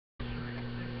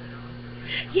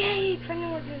Yay!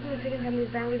 Finally working on the second time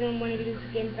this time. We're gonna want to do this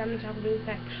again, so I'm gonna talk really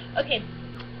fast. Okay.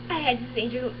 I had this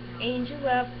Angel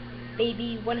Love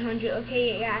Baby 100.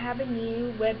 Okay, yeah, I have a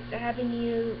new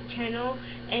channel,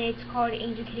 and it's called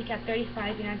Angel Kitty Cat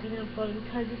 35, and I've been uploading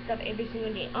tons of stuff every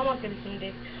single day, almost every single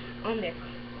day, on there.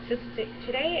 So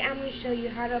today I'm going to show you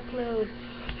how to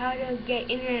get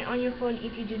internet on your phone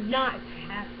if you do not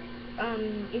have,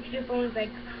 if your phone is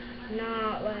like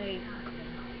not like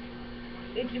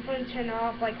if your phone's turned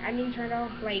off, like I mean turned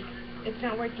off, like it's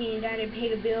not working, and dad didn't pay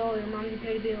the bill, your mom didn't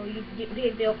pay the bill, you didn't pay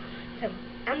the bill. So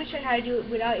I'm gonna show you how to do it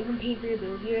without even paying for your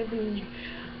bills. You don't even need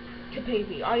to pay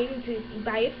for it. All you need to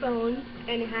buy a phone,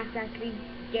 and it has to actually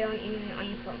get on internet on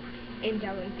your phone and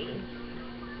download things.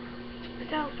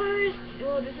 So first,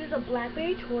 well, this is a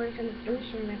BlackBerry Torch, and let me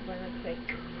show you my phone real quick.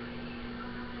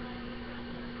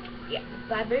 Yeah,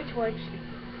 BlackBerry Torch.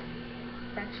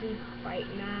 It's actually white,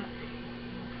 not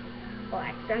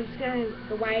black. So I'm just gonna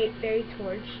the white berry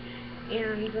torch,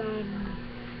 and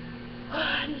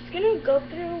I'm just gonna go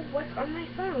through what's on my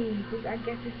phone, because I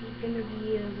guess this is gonna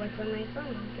be what's on my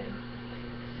phone again.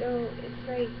 So it's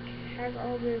like has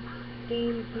all the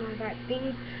games and all that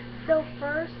things. So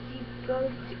first you go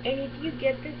to, and if you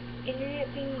get this internet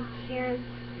thing, you can't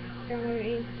download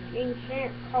it, and you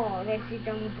can't call. That's you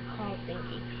download the call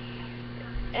thingy.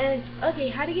 And okay,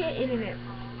 how to get internet?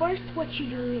 First, what you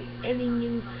do, and then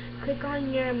you click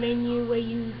on your menu where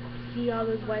you see all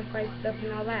those Wi-Fi stuff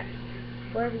and all that,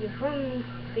 wherever your phone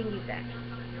thing is at.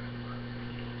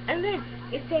 And then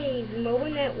it says mobile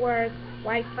network,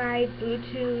 Wi-Fi,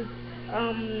 Bluetooth,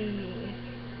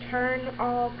 turn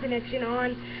all connection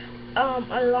on,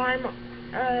 alarm,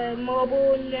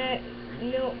 mobile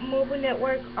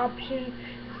network options,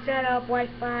 set up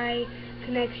Wi-Fi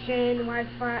connection,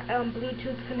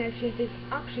 Bluetooth connection is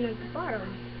option at the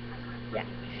bottom. Yeah.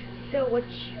 So what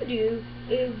you do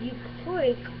is you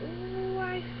click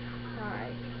Wi-Fi.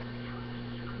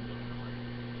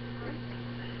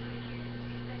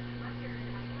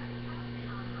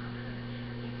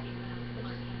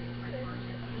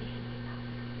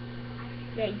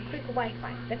 Yeah, you click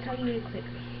Wi-Fi. That's how you need to click.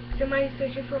 Somebody's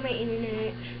searching for my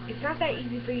internet. It's not that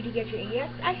easy for you to get your internet.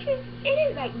 Actually, it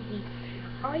is that easy.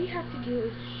 All you have to do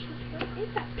is shoot.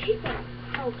 It's that paper.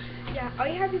 Oh, yeah. All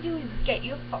you have to do is get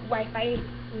your Wi-Fi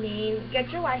name,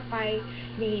 get your Wi-Fi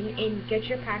name, and get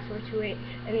your password to it,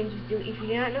 and then just do it. If you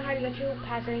do not know how to get your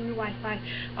password and your Wi-Fi,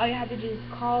 all you have to do is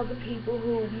call the people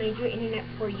who made your internet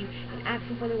for you and ask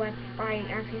them for the Wi-Fi and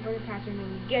ask them for the password, and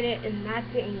then you get it, and that's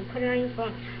it, and you put it on your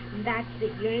phone, and that's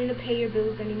it. You don't need to pay your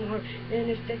bills anymore. You don't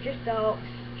need to stress yourself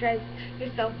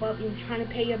up and trying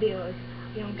to pay your bills.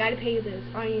 You don't gotta pay your bills.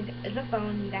 All you need is a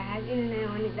phone that has internet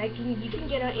on it, that you can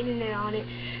get on internet on it,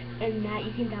 and that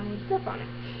you can download stuff on it.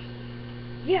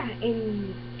 Yeah,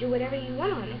 and do whatever you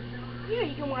want on it. Yeah,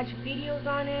 you can watch videos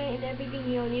on it and everything.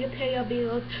 You don't need to pay your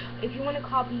bills. If you want to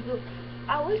call people,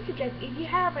 I would suggest if you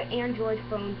have an Android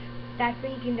phone, that's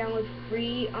when you can download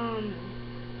free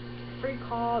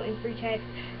call and free text,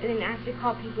 and then actually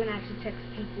call people and actually text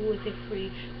people with it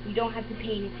free. You don't have to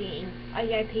pay anything. All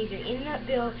you gotta pay is your internet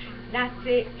bill. That's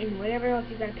it, and whatever else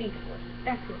you gotta pay for.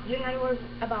 That's it. You don't gotta worry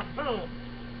about phone.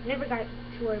 Never got to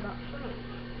worry about phone.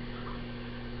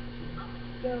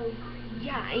 So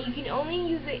yeah, and you can only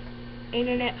use the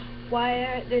internet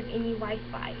while there's any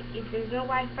Wi-Fi. If there's no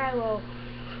Wi-Fi, well,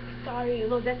 sorry.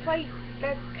 Well, that's kind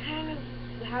of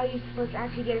how you're supposed to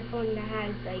actually get a phone that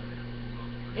has like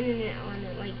internet on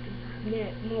it, like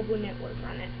mobile network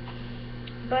on it.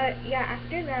 But yeah,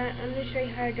 after that, I'm gonna show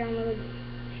you how to download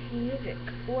music.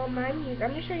 Well, my music.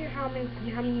 I'm gonna show you how many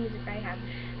music I have.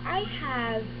 I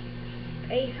have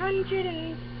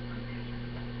 187.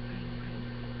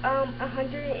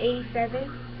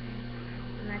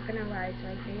 I'm not gonna lie, so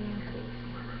I say increase.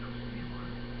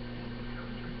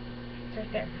 It's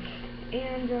right there.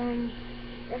 And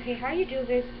okay, how you do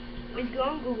this is go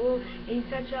on Google and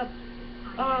search up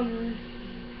um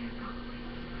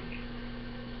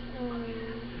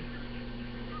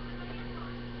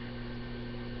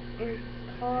it's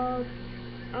called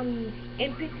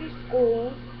MP3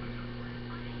 School.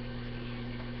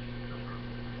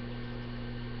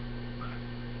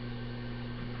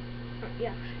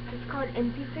 Yeah, it's called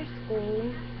MP3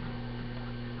 School.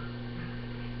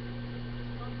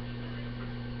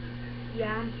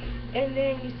 Yeah, and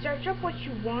then you search up what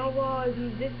you want. Well,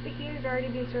 this here has already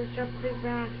been searched up. This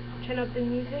turn up the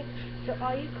music. So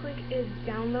all you click is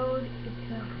download. It's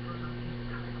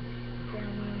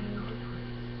download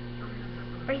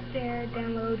right there.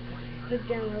 Download. Click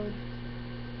download.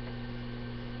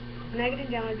 I'm not gonna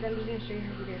download. So I'm just gonna show you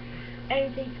how to do it. And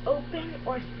it says open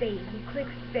or save. You click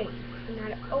save. So now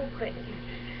to open.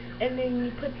 and then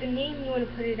you put the name you want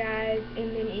to put it as,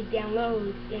 and then it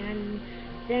downloads, and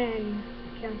then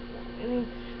cancel, and then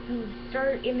you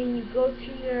start, and then you go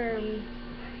to your,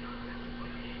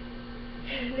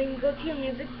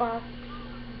 music box,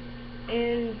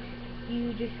 and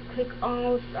you just click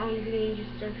all songs, and then you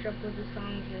just search up what the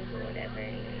songs is or whatever,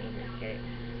 and then you just get,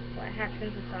 well, I have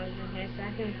tons of songs in here, so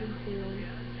I can listen to,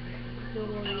 no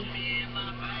worries.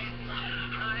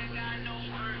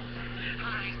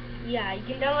 Yeah, you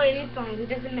can download any songs, it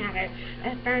doesn't matter.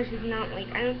 As far as it's not like,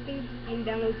 I don't think you can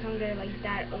download songs that are like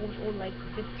that old, like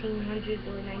 1500s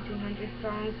or 1900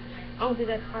 songs. I don't think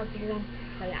that's possible.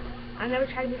 But yeah, I've never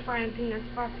tried it before, I don't think that's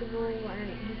possible.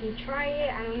 And you can try it,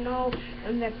 I don't know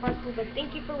if that's possible, but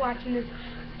thank you for watching this.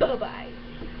 Bye bye.